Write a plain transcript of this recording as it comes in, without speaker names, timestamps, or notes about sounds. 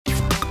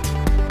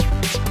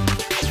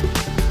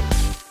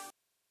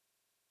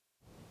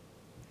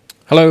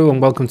Hello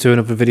and welcome to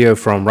another video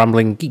from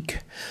Rambling Geek.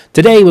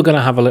 Today we're going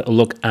to have a little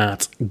look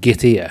at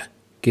Gitea.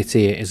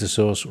 Gitea is a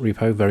source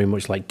repo very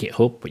much like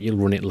GitHub, but you'll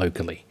run it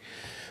locally.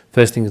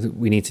 First thing that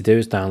we need to do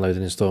is download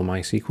and install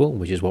MySQL,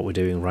 which is what we're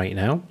doing right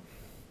now.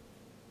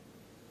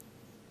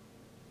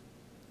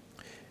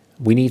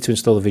 We need to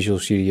install the Visual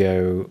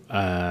Studio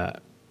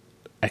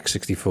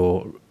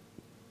x64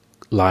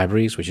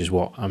 libraries, which is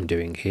what I'm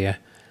doing here.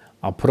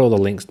 I'll put all the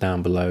links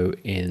down below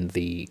in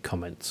the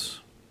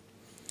comments.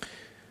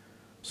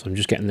 So I'm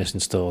just getting this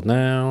installed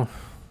now.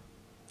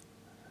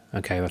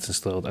 Okay, that's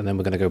installed. And then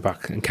we're going to go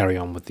back and carry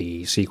on with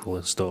the SQL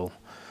install,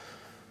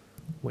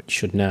 which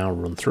should now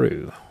run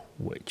through,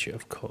 which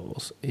of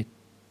course it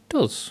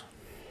does.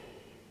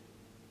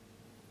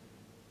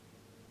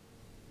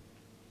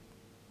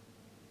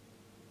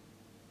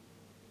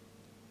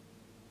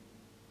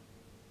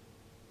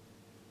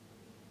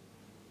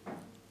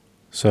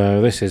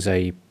 So this is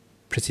a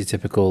pretty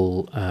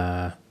typical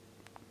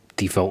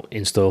default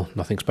install,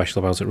 nothing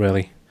special about it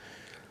really.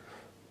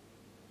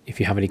 If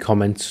you have any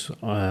comments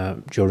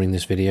during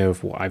this video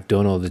of what I've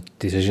done or the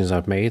decisions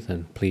I've made,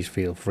 then please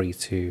feel free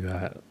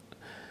to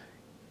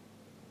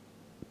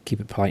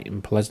keep it polite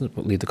and pleasant,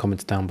 but leave the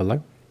comments down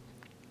below.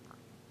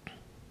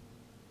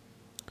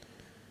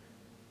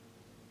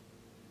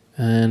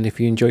 And if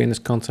you're enjoying this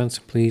content,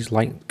 please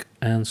like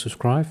and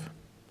subscribe.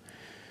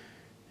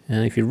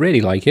 And if you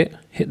really like it,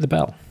 hit the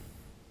bell.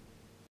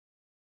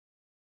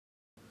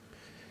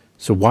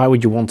 So why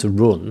would you want to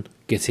run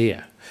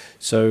Gitea?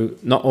 So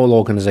not all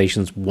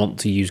organizations want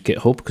to use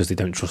GitHub because they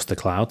don't trust the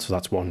cloud, so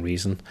that's one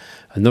reason.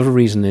 Another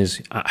reason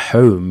is at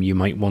home you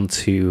might want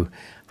to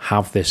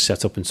have this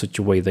set up in such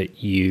a way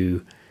that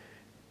you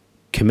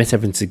commit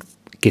everything to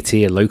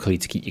Gitea locally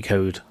to keep your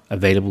code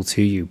available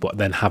to you, but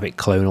then have it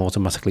clone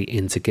automatically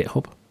into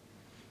GitHub.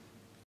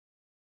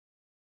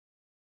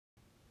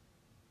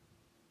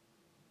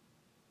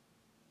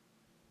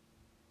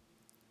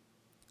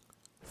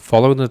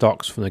 Following the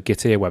docs from the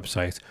Gitea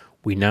website,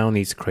 we now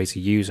need to create a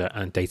user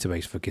and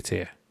database for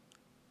Gitea.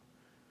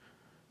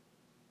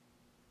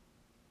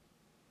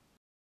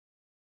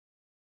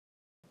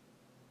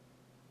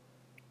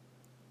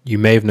 You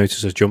may have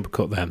noticed a jump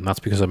cut then. That's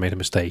because I made a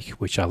mistake,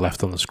 which I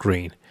left on the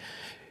screen.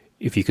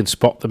 If you can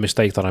spot the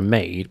mistake that I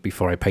made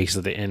before I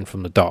pasted it in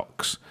from the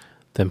docs,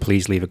 then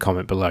please leave a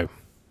comment below.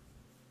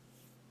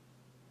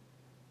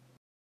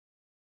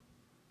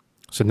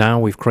 So now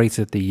we've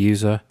created the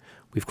user,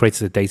 we've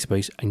created a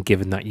database and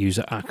given that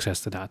user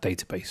access to that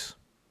database.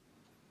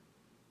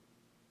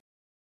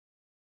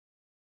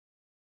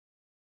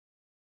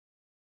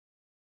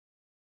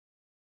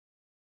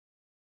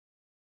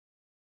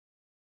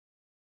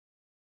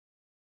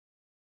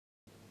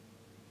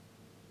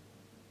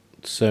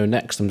 So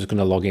next I'm just going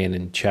to log in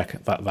and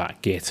check that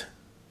that Git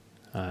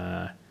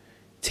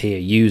tier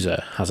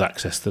user has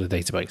access to the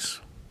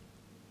database.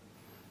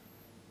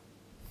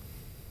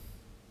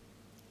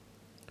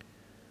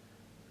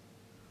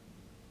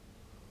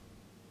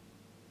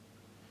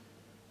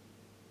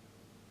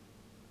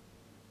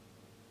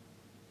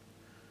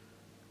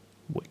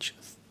 Which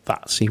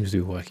that seems to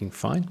be working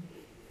fine.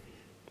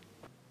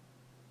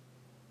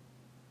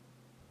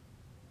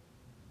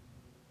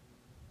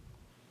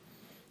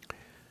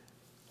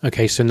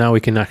 Okay, so now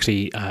we can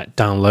actually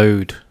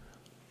download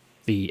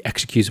the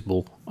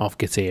executable of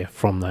Gitea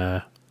from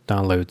the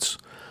downloads.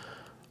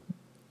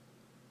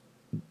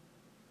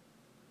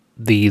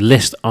 The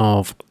list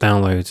of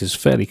downloads is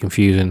fairly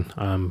confusing,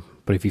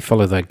 but if you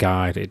follow their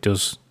guide, it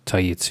does tell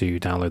you to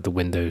download the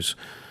Windows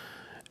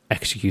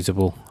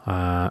executable,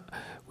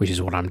 which is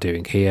what I'm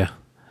doing here.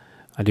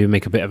 I do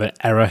make a bit of an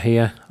error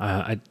here.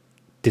 I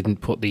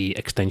didn't put the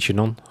extension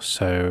on,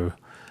 so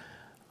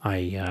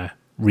I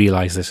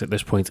realize this at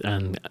this point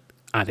and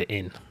add it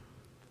in.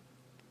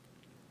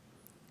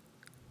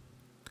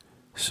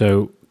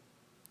 So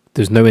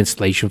there's no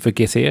installation for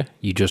Gitea.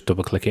 You just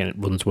double click it and it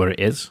runs where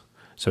it is.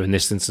 So in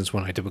this instance,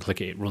 when I double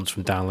click it, it runs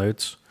from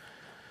downloads.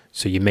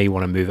 So you may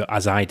want to move it,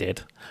 as I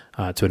did,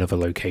 to another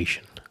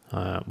location,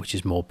 which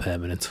is more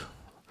permanent.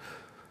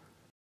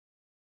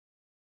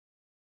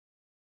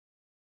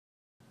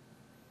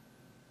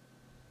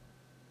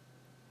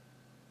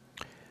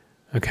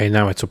 Okay,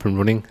 now it's up and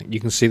running. You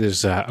can see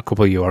there's a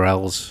couple of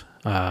URLs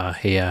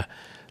here,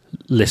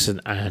 listen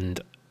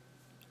and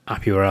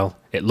app URL.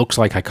 It looks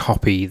like I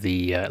copy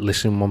the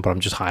listen one, but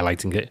I'm just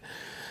highlighting it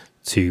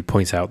to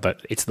point out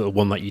that it's the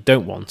one that you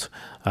don't want.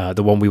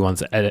 The one we want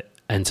to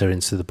enter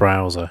into the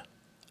browser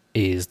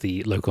is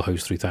the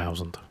localhost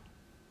 3000.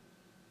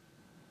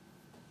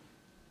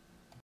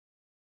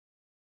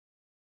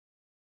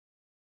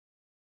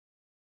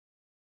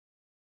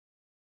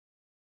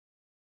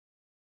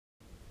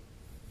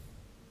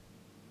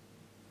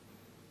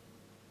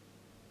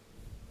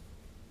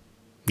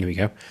 Here we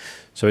go.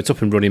 So it's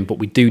up and running, but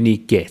we do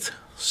need Git.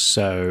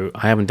 So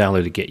I haven't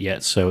downloaded Git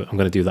yet, so I'm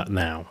going to do that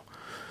now.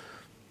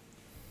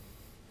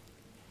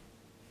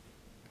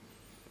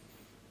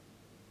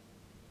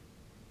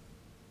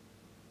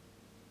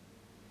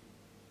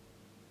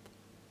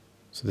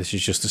 So this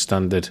is just a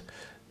standard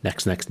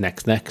next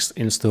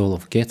install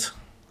of Git.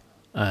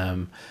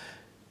 Out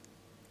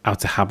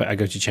of habit, I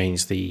go to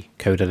change the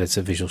code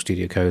editor, Visual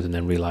Studio Code, and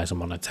then realize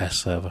I'm on a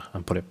test server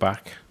and put it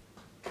back.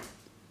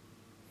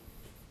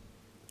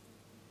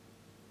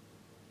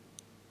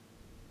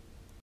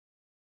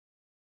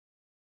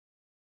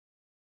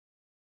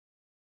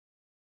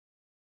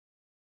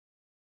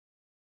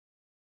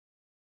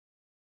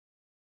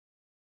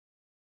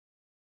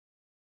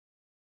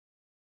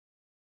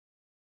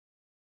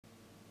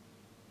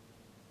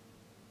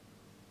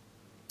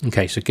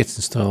 Okay, so Git's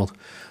installed.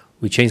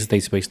 We changed the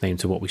database name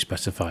to what we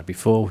specified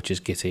before, which is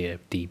Gitea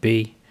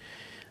DB.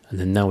 And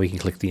then now we can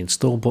click the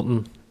install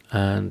button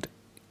and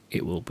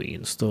it will be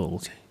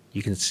installed.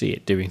 You can see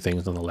it doing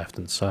things on the left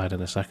hand side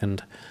in a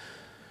second.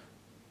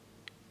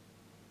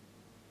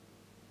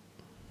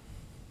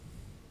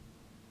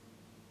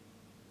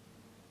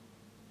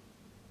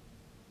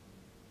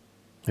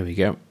 There we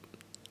go.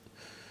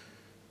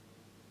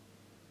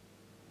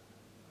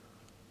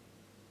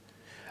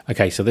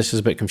 Okay, so this is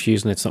a bit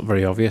confusing. It's not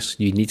very obvious.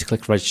 You need to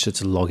click register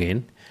to log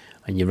in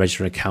and you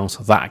register an account.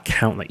 That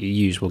account that you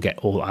use will get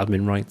all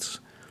admin rights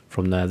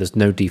from there. There's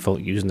no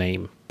default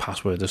username,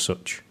 password as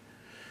such.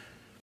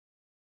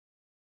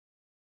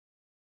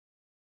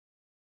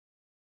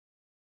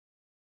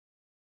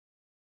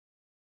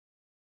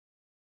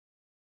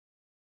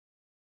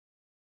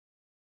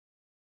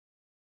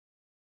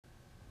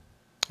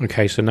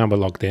 Okay, so now we're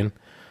logged in.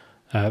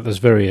 There's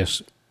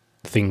various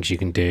things you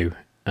can do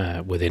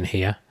within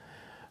here.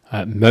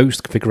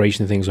 Most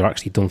configuration things are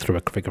actually done through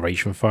a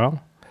configuration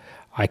file.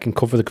 I can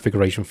cover the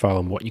configuration file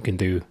and what you can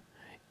do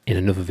in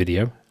another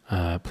video.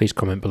 Please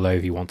comment below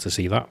if you want to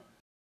see that.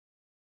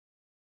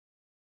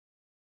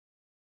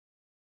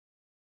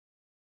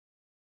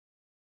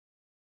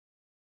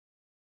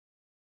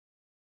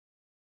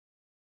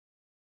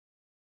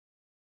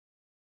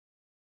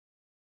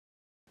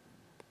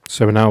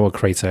 So now we'll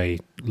create a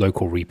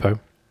local repo.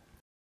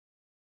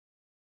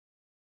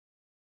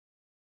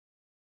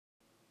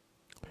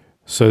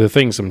 So the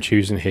things I'm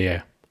choosing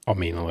here are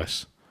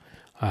meaningless.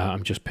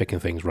 I'm just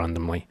picking things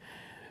randomly.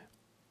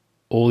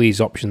 All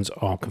these options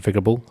are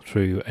configurable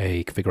through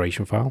a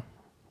configuration file.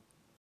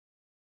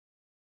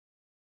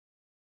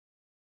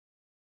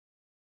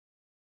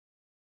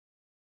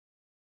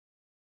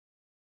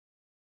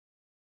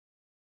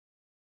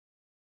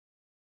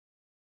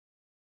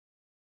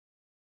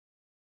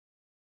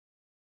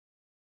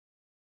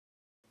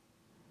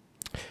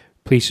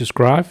 Please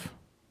subscribe,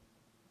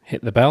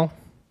 hit the bell,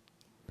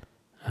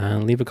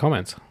 and leave a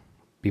comment.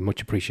 Be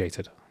much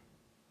appreciated.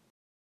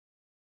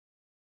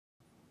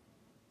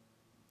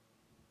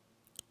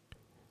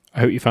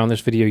 I hope you found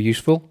this video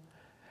useful.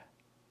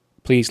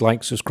 Please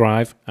like,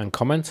 subscribe, and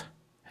comment.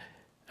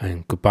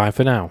 And goodbye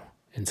for now.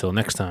 Until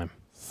next time,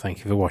 thank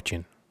you for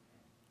watching.